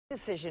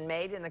Decision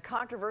made in the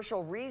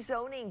controversial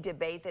rezoning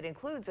debate that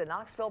includes a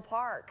Knoxville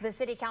park. The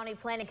City County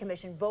Planning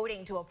Commission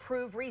voting to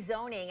approve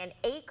rezoning an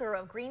acre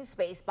of green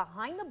space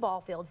behind the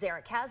ball fields there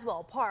at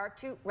Caswell Park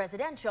to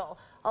residential.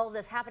 All of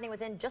this happening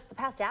within just the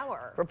past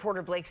hour.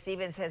 Reporter Blake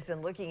Stevens has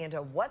been looking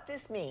into what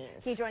this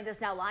means. He joins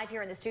us now live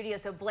here in the studio.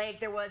 So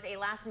Blake, there was a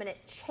last-minute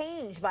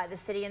change by the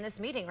city in this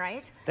meeting,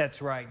 right? That's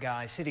right,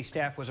 guys. City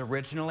staff was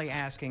originally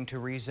asking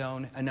to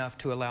rezone enough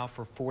to allow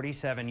for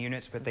 47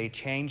 units, but they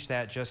changed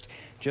that just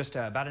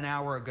about an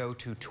hour ago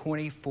to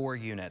 24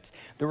 units.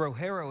 The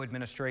Rogero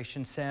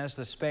administration says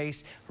the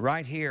space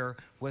right here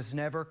was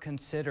never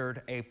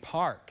considered a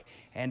park,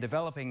 and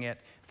developing it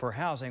for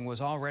housing was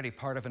already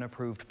part of an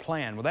approved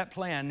plan. Well, that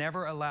plan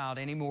never allowed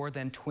any more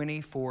than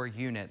 24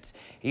 units.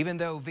 Even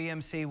though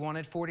VMC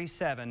wanted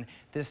 47,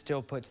 this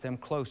still puts them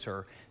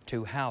closer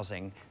to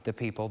housing the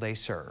people they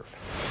serve.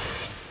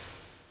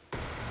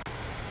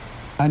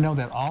 I know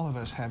that all of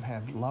us have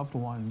had loved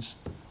ones,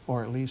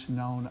 or at least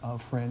known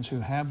of friends who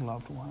have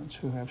loved ones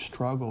who have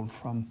struggled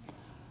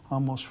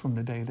almost from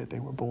the day that they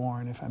were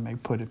born, if I may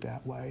put it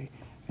that way,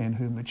 and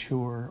who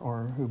mature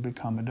or who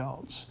become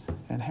adults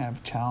and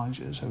have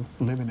challenges of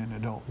living in an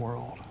adult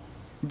world.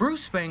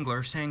 Bruce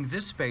Spangler saying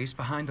this space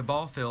behind the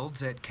ball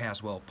fields at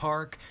Caswell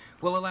Park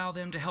will allow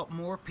them to help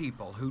more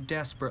people who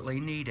desperately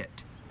need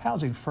it.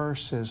 Housing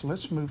First says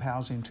let's move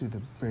housing to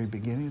the very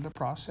beginning of the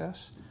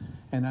process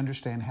and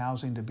understand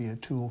housing to be a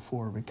tool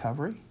for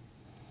recovery.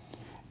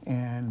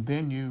 And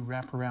then you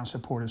wrap around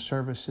supportive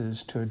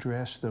services to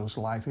address those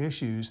life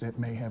issues that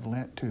may have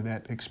led to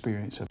that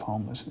experience of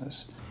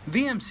homelessness.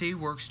 VMC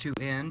works to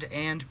end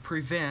and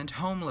prevent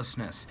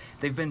homelessness.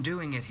 They've been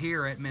doing it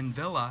here at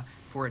Minvilla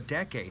for a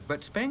decade,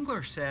 but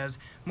Spangler says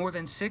more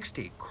than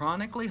 60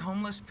 chronically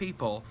homeless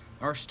people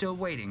are still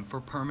waiting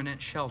for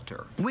permanent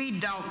shelter. We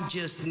don't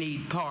just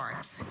need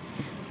parks.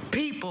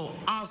 People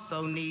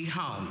also need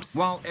homes.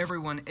 While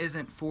everyone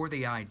isn't for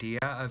the idea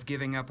of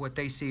giving up what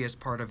they see as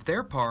part of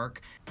their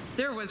park,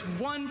 there was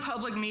one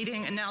public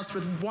meeting announced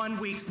with 1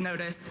 week's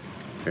notice.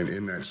 And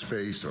in that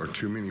space are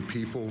too many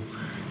people,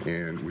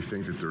 and we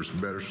think that there's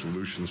better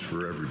solutions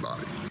for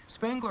everybody.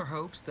 Spangler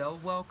hopes they'll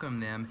welcome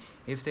them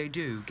if they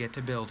do get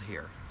to build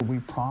here. We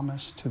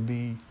promise to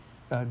be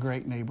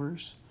great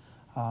neighbors,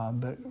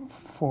 but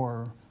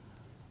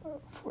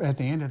at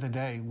the end of the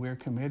day, we're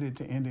committed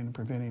to ending and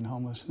preventing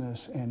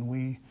homelessness, and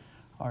we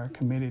are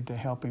committed to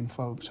helping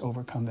folks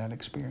overcome that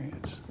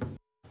experience.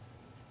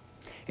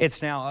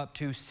 It's now up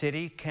to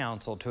City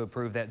Council to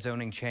approve that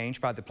zoning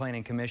change by the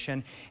Planning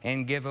Commission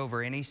and give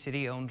over any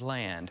city-owned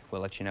land.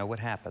 We'll let you know what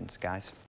happens, guys.